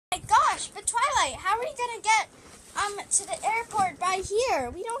Why? How are we gonna get to the airport by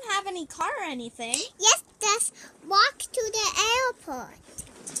here? We don't have any car or anything. Yes, just walk to the airport.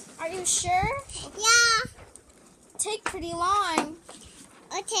 Are you sure? Yeah. Take pretty long.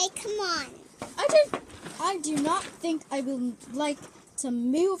 Okay, come on. I do not think I will like to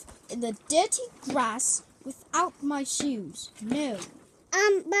move in the dirty grass without my shoes. No.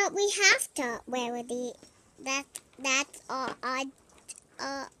 But we have to wear that's our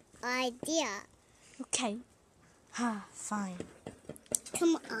idea. Okay. Fine.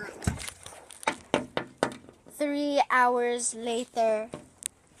 Come on. 3 hours later.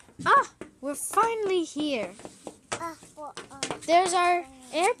 We're finally here. There's our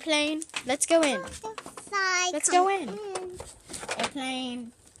airplane. Let's go in. Let's go in.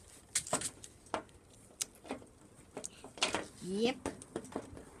 Airplane. Yep.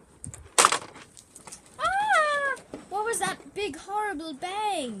 What was that big horrible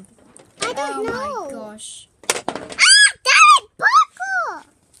bang? I don't know. Oh my gosh. Daddy, buckle!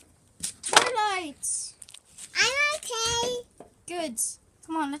 Highlights. I'm okay. Good.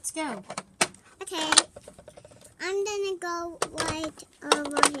 Come on, let's go. Okay. I'm gonna go right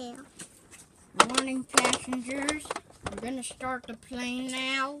over here. Morning, passengers. We're gonna start the plane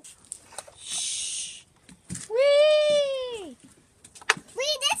now. Shh. Whee!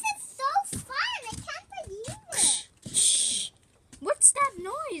 Wait, this is so fun. I can't believe it. Shh. What's that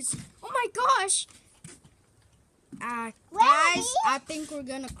noise? Oh my gosh. Guys, Ready? I think we're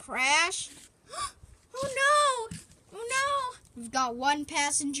gonna crash. Oh no! Oh no! We've got one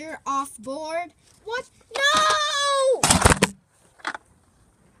passenger off board. What? No!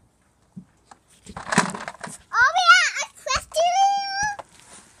 Oh yeah, I crashed you.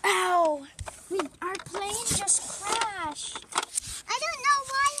 Ow! Our plane just crashed. I don't know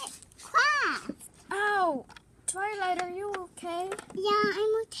why it crashed. Ow! Twilight, are you okay? Yeah,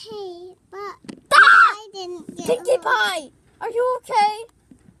 I'm okay, but I didn't get Pinkie along. Pie! Are you okay?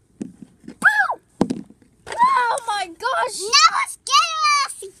 Ow! Oh my gosh! Never scare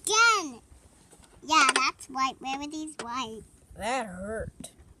us again. Yeah, that's white. Rarity's white. That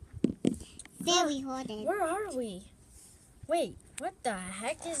hurt. Very hoarded. Where are we? Wait, what the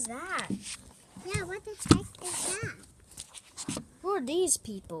heck is that? Yeah, what the heck is that? Who are these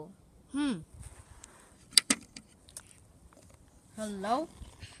people? Hello?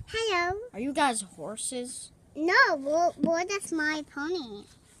 Hello. Are you guys horses? No, well, that's my pony.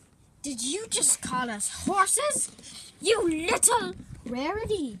 Did you just call us horses? You little...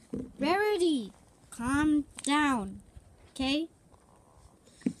 Rarity. Rarity. Calm down. Okay?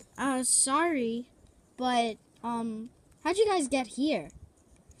 Sorry, but, how'd you guys get here?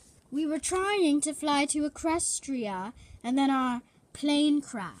 We were trying to fly to Equestria, and then our plane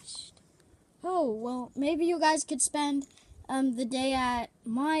crashed. Oh, well, maybe you guys could spend, the day at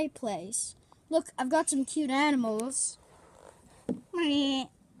my place. Look, I've got some cute animals. Moo.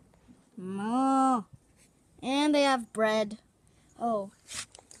 And they have bread. Oh.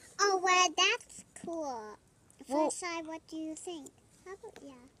 Oh, well, that's cool. Well- First side, what do you think? How about,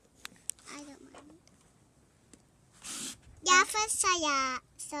 yeah, I don't mind. Yeah, first side, yeah,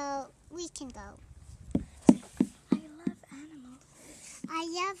 so we can go. I love animals. I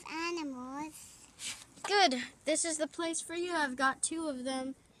love animals. Good. This is the place for you. I've got 2 of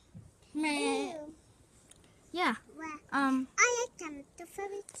them. Meh. Ew. Yeah. Well, I I like them. They're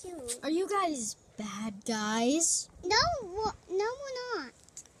very cute. Are you guys bad guys? No, we're not.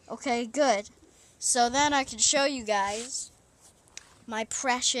 Okay, good. So then I can show you guys my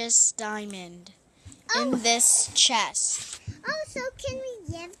precious diamond in this chest. Oh, so can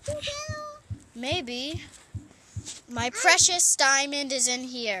we live together? Maybe. My precious diamond is in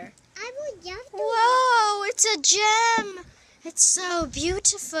here. I would love to. Whoa, it's a gem. It's so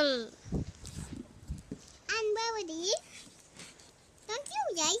beautiful. And Rarity, don't you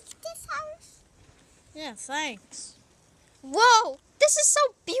like this house? Yeah, thanks. Whoa, this is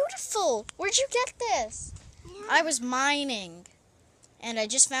so beautiful. Where'd you get this? Yeah. I was mining, and I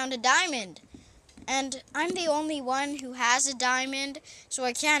just found a diamond. And I'm the only one who has a diamond, so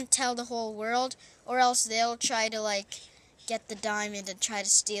I can't tell the whole world, or else they'll try to, get the diamond and try to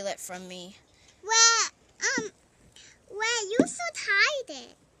steal it from me. Well, you should hide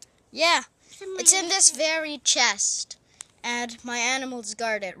it. Yeah, somewhere. it's in this very chest, and my animals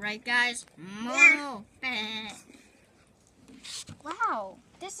guard it, right, guys? Yeah. Wow,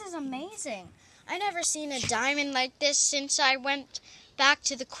 this is amazing. I never seen a diamond like this since I went back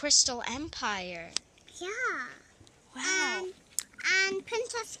to the Crystal Empire. Yeah. Wow. And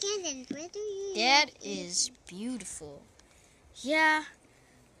Princess Gideon, where do you That live? is beautiful. Yeah,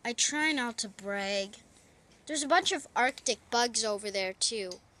 I try not to brag. There's a bunch of Arctic bugs over there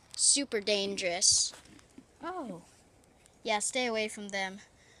too. super dangerous. Oh. Yeah, stay away from them.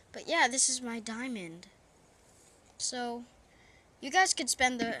 But yeah, this is my diamond. So, you guys could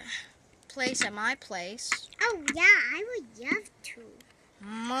spend the place at my place. Oh, yeah, I would love to.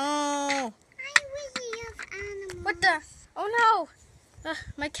 Moo. I really love animals. What the? Oh no!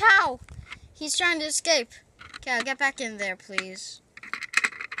 My cow! He's trying to escape. Cow, get back in there, please.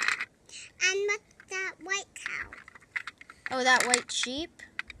 And what's that white cow? Oh, that white sheep?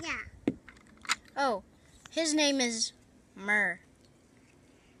 Yeah. Oh, his name is Myrrh.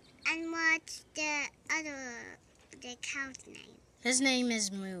 And what's the cow's name? His name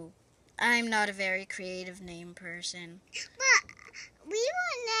is Moo. I'm not a very creative name person. But we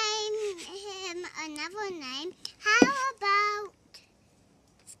will name him another name. How about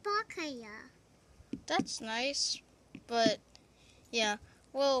Sparkler? That's nice. But, yeah.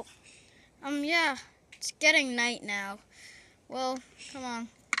 Well, yeah. It's getting night now. Well, come on.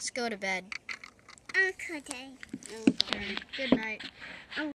 Let's go to bed. Okay. Good night.